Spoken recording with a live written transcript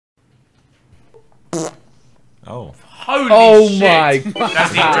Oh. Holy shit! My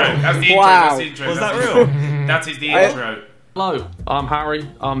That's the intro. That's the intro. Wow. That's the intro. Was that real? That is the intro. Hello, I'm Harry.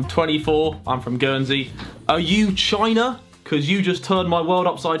 I'm 24. I'm from Guernsey. Are you China? Because you just turned my world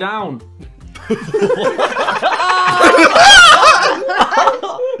upside down.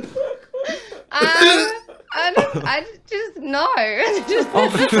 I just no.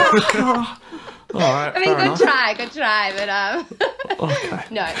 Alright, I mean, good try, but Okay.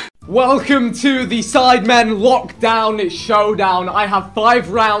 no. Welcome to the Sidemen Lockdown Showdown. I have 5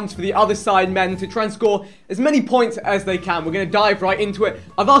 rounds for the other Sidemen to try and score as many points as they can. We're going to dive right into it.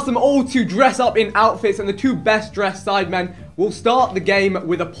 I've asked them all to dress up in outfits, and the 2 best dressed Sidemen will start the game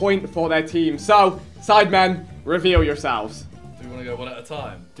with a point for their team. So, Sidemen, reveal yourselves. Do you want to go one at a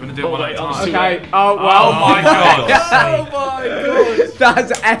time? Do you want to do it one at a time? Okay, oh well. Oh my god. Oh my god!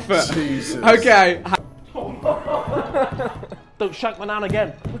 That's effort. Jesus. Okay. Don't shank my nan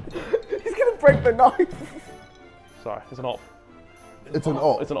again. He's going to break the knife. Sorry, it's an op. It's an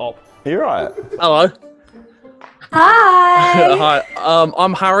op. It's an op. You're right. Hello. Hi. Hi.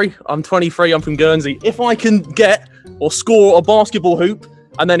 I'm Harry. I'm 23. I'm from Guernsey. If I can get or score a basketball hoop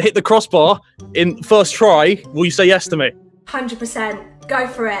and then hit the crossbar in first try, will you say yes to me? 100%. Go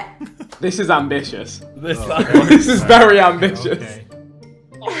for it. This is ambitious. This This is very ambitious.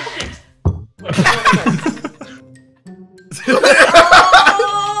 Okay.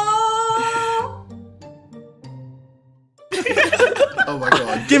 Oh my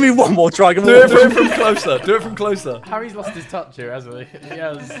god. Give me one more try. Come on. Do it from closer. Do it from closer. Harry's lost his touch here, hasn't he? He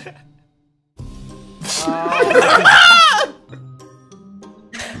has.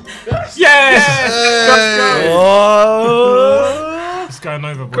 Yes! Oh. It's going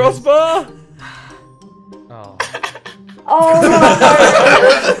over, boys. Crossbar. Oh. Oh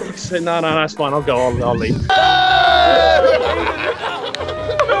No, it's fine. I'll go. I'll leave.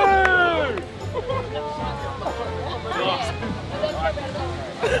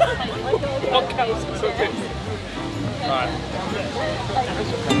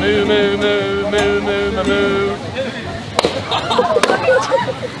 Moo, moo, moo, moo, moo, moo, moo.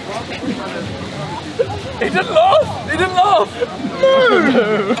 He didn't laugh. He didn't laugh.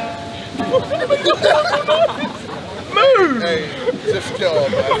 Move. Hey, just chill,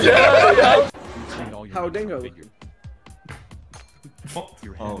 man. How dingo?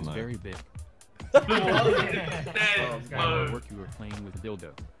 Your Oh, head is no. very big. There's Work you were playing with a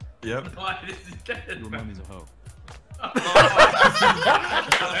dildo. Yep. Why this is dead, Your man. mom is a hoe.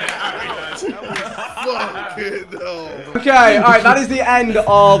 Fucking hell. Okay, alright, that is the end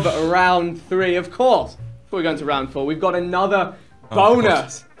of round 3. Of course, before we go into round 4, we've got another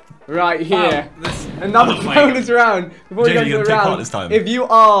bonus right here. Another bonus round. Before we go Jamie, into you the gonna take part round, this time? if you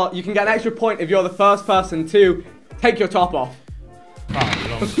can get an extra point if you're the first person to take your top off.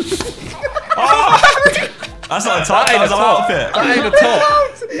 That's not a top. That was an outfit. That ain't a top.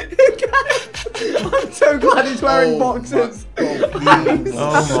 I'm so glad he's wearing boxes.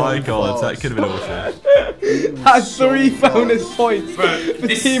 Oh my god, that could have been awesome. That's 3 bonus points Bro, for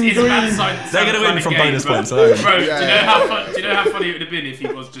this Team is Green. They're gonna win from bonus points Bro, alone. do you know how do you know how funny it would have been if he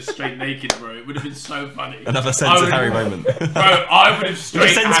was just straight naked, bro? It would have been so funny. Another censored Harry moment. Bro, I would have straight.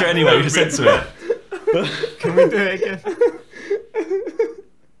 Just censor it anyway. You just censor it. Can we do it again?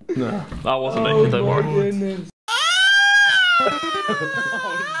 No, that wasn't it. Don't worry. Goodness.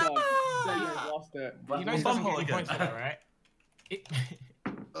 Lost it. You know he's doesn't get any points for that, right?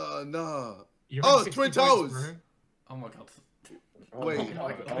 Nah. You're Oh, on 60 Twin points, Towers. bro. Oh my god. Wait.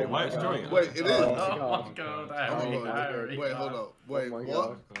 Why is it drawing it? Wait, it is. Oh my god, Oh Harry, my god. Harry. Wait, hold up. Wait, my what?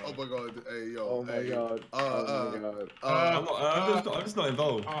 god. Oh my god. Hey, yo. Oh my hey. god. Oh my god. I'm just not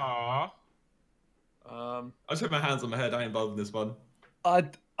involved. Aww. I just have my hands on my head. I ain't involved in this one.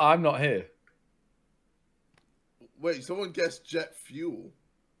 I'm not here. Wait, someone guessed jet fuel.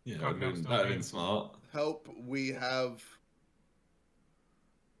 Yeah, that would have been smart. Help, we have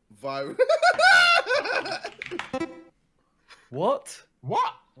virus. What?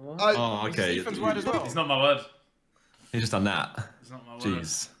 What? Oh, okay. Stephen's word as well. It's not my word. He's just done that. It's not my word.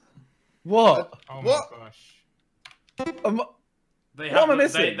 Jeez. What? Oh What? my gosh. They What have am I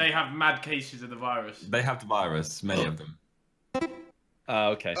missing? they have mad cases of the virus. They have the virus, many of them.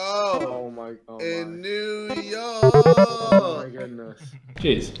 Okay. Oh, my god. in New Oh York. my goodness.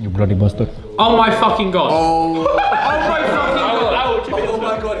 Cheers. You bloody bastard. Oh my fucking god. Oh. Oh my fucking god. Oh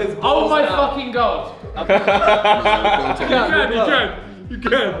my god, his Oh my fucking god. You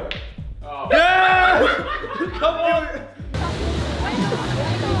can. Yeah! Come on.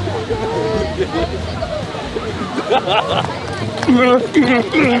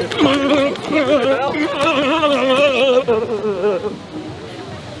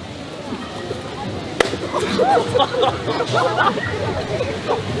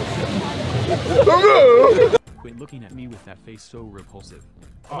 Quit looking at me with that face so repulsive.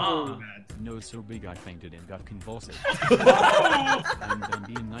 Nose so big I fainted and got convulsive. I'm done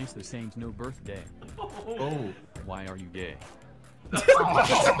being nice, this ain't no birthday. Oh. Why are you gay?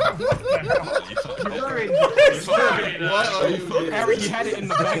 Harry, you had it in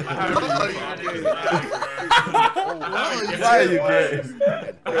the back. Why are you gay?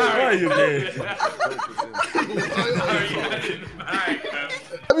 Why are you gay?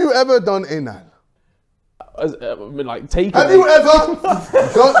 Have you ever done anal? Like taking. Have you ever done?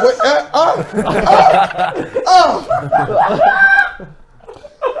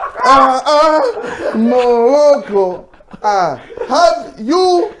 Wait, Morocco. Have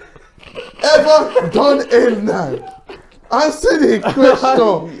you ever done anal? Answer the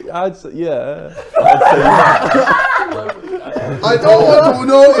question. I'd say, yeah. I don't want to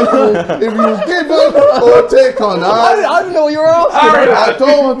know if you give up or take on. I don't know what you're asking. I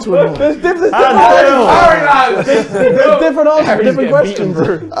don't want to know. There's different answers, different questions.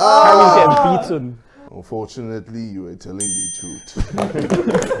 Harry's getting beaten. Unfortunately, you are telling the truth.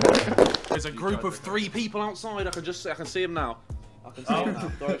 There's a group of 3 people outside. I can see them now. I can see them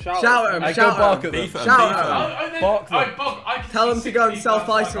now. Shout at him, Hey, shout go bark at at him. them. Shout at him. Bark them. Tell them to go and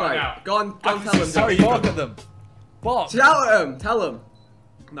self-isolate. Go on tell them. Sorry, bark at them. Bark. Shout at him, tell them.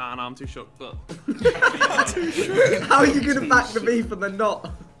 Nah, I'm too shook. But How are you gonna back the beef and then not?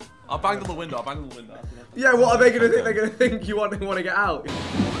 I banged on the window. Yeah, what are they gonna think? They're gonna think you want to get out.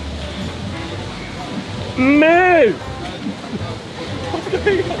 Move!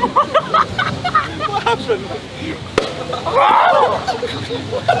 What happened?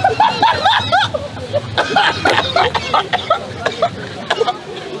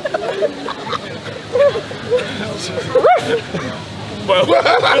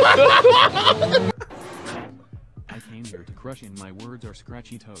 I came here to crush and my words are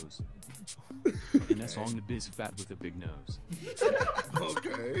scratchy toes. In a song the biz fat with a big nose.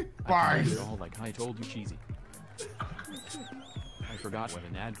 Okay. I it all like I told you cheesy. I forgot what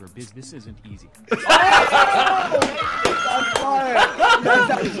an adverb is, this isn't easy. That's fire!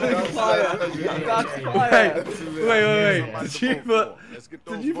 Wait.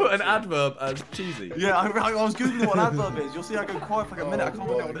 Did you put an adverb as cheesy? Yeah, I was googling what an adverb is. You'll see I go quiet for like a minute. I can't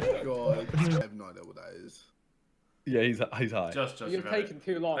Oh remember what it is. God. I have no idea what that is. Yeah, he's high. Just You've taken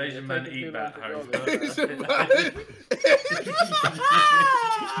too long. Asian men eat bat, Harry.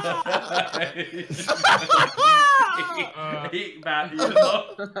 Eat bat, you know.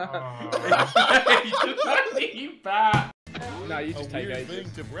 Eat bat. No, you just take weird ages. thing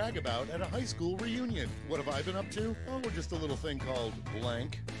to brag about at a high school reunion. What have I been up to? Oh, we're just a little thing called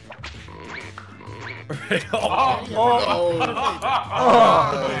blank. It's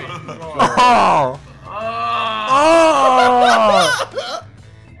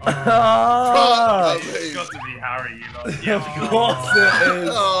got to be Harry, you know. Yeah, Of course it is.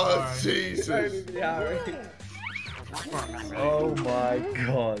 Oh, Jesus. Oh my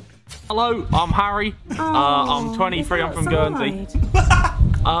God. Hello, I'm Harry. I'm 23. I'm from Guernsey.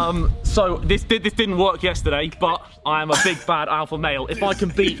 So this didn't work yesterday, but I am a big bad alpha male. If I can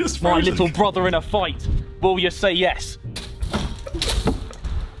beat my little brother in a fight, will you say yes?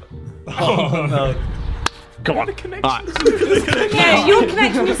 Oh no. Come on. Right. Yeah, your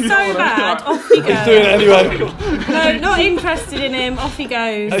connection is so bad. Off he goes. He's doing it anyway. No, not interested in him. Off he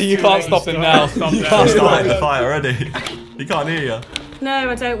goes. You can't stop him now. You can't stop him. Fight already. He can't hear you. No,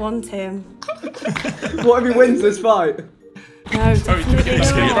 I don't want him. What if he wins this fight? No, definitely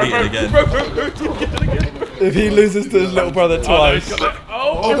He's gonna not. get beaten again. If he loses to his little brother twice.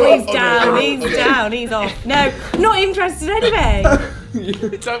 Oh, he's down. He's down. He's off. No, not interested anyway.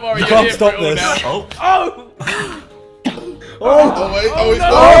 Don't worry, You can't stop this. Oh. Oh, wait. Oh, he's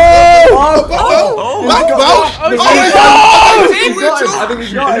I think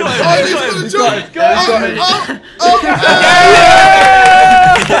he's got him.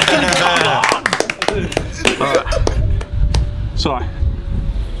 Sorry.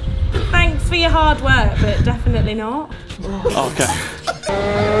 Thanks for your hard work, but definitely not. Okay.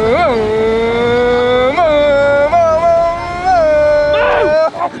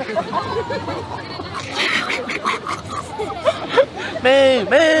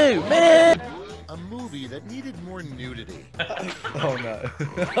 A movie that needed more nudity. Oh no.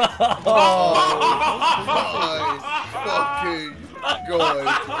 Oh, my fucking God.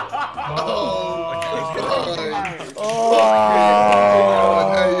 Oh, God.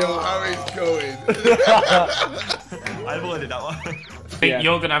 Hey, yo, Harry's going. I avoided that one. I think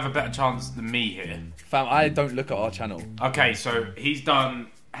you're gonna have a better chance than me here. Fam, I don't look at our channel. Okay, so he's done.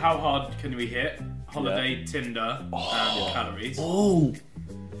 How hard can we hit? holiday, Tinder, and calories. Oh.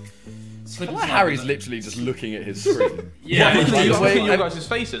 So Like Harry's literally just looking at his screen. Yeah, you look at your guys'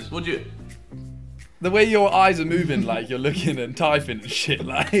 faces. Would you? The way your eyes are moving, like you're looking and typing and shit,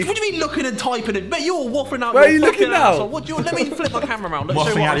 like. What do you mean looking and typing it? Mate, you're waffling out. Where your are you looking now? asshole. What do you? Let me flip my camera around.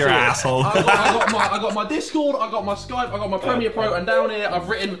 Waffling out your asshole. I got my Discord, I got my Skype, I got my Premiere Pro, and down here I've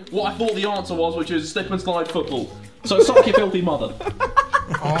written what I thought the answer was, which is slip and slide football. So suck your filthy mother. Man,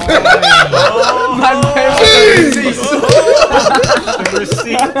 The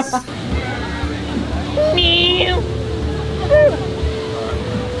receipts.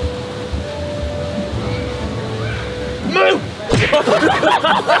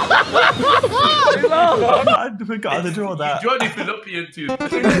 I forgot to draw that. Johnny Philippian too.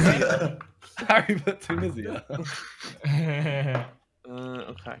 Harry put Tunisia.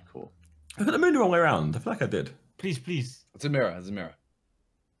 Okay, cool. I put the moon the wrong way around. I feel like I did. Please, please. It's a mirror. It's a mirror.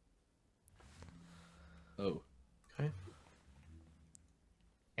 Oh. Okay.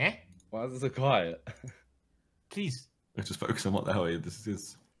 Eh? Why is it so quiet? Please. Let's just focus on what the hell this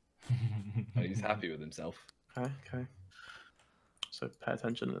is. Oh, he's happy with himself. Okay, okay. So pay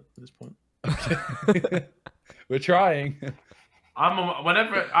attention at this point. We're trying.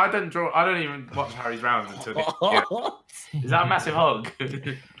 Whenever I don't even watch Harry's rounds until Is that a massive hug?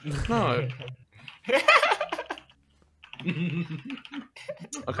 No.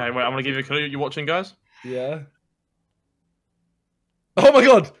 Okay, wait, I'm gonna give you a clue. You watching, guys? Yeah. Oh my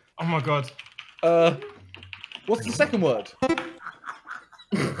god! Oh my god. What's the second word?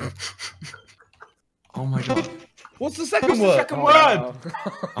 Oh my god. What's the second word? Second word.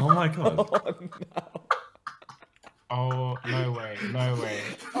 Oh my god. Oh, no. Oh, no way, no way.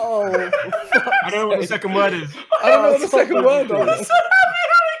 Oh, I don't know what the second word is. I don't know what the second word is.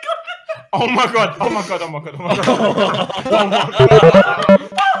 Oh my god, oh my god, oh my god, oh my god.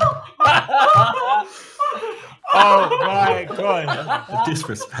 Oh my god. The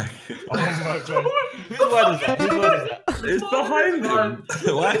disrespect. Oh my god. Whose word is that? Whose word is that? It's behind him.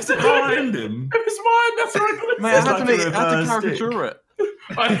 Why is it behind him? It was mine. That's right. Mate, I had to caricature it.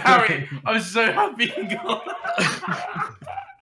 Harry, I'm so happy you got that.